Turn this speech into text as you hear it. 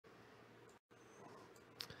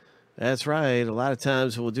That's right. A lot of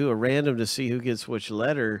times we'll do a random to see who gets which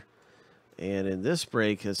letter. And in this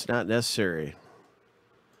break, it's not necessary.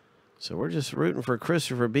 So we're just rooting for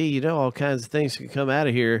Christopher B. You know, all kinds of things can come out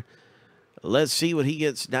of here. Let's see what he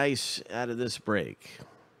gets nice out of this break.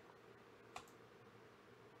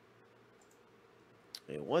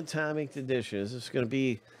 A one-time inked edition. This is going to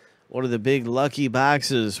be one of the big lucky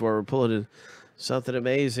boxes where we're pulling in something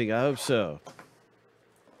amazing. I hope so.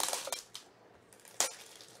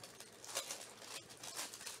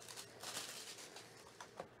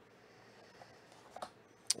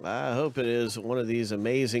 I hope it is one of these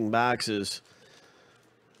amazing boxes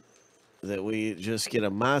that we just get a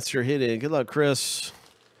monster hit in. Good luck, Chris.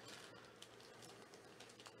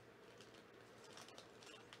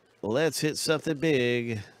 Let's hit something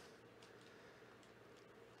big.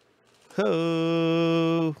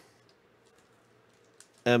 Ho!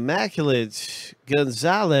 Immaculate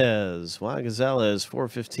Gonzalez. Juan Gonzalez,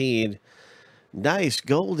 415. Nice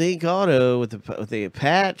gold ink auto with the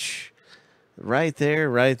patch. Right there,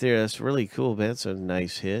 right there. That's really cool, man. That's a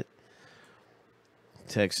nice hit.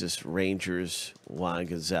 Texas Rangers, Juan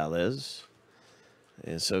Gonzalez.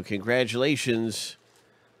 And so congratulations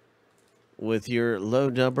with your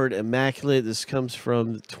low-numbered Immaculate. This comes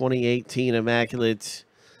from 2018 Immaculate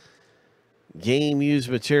game used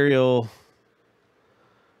material.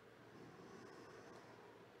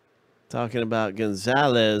 Talking about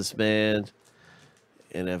Gonzalez, man.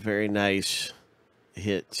 And a very nice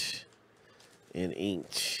hit in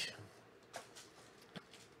inked.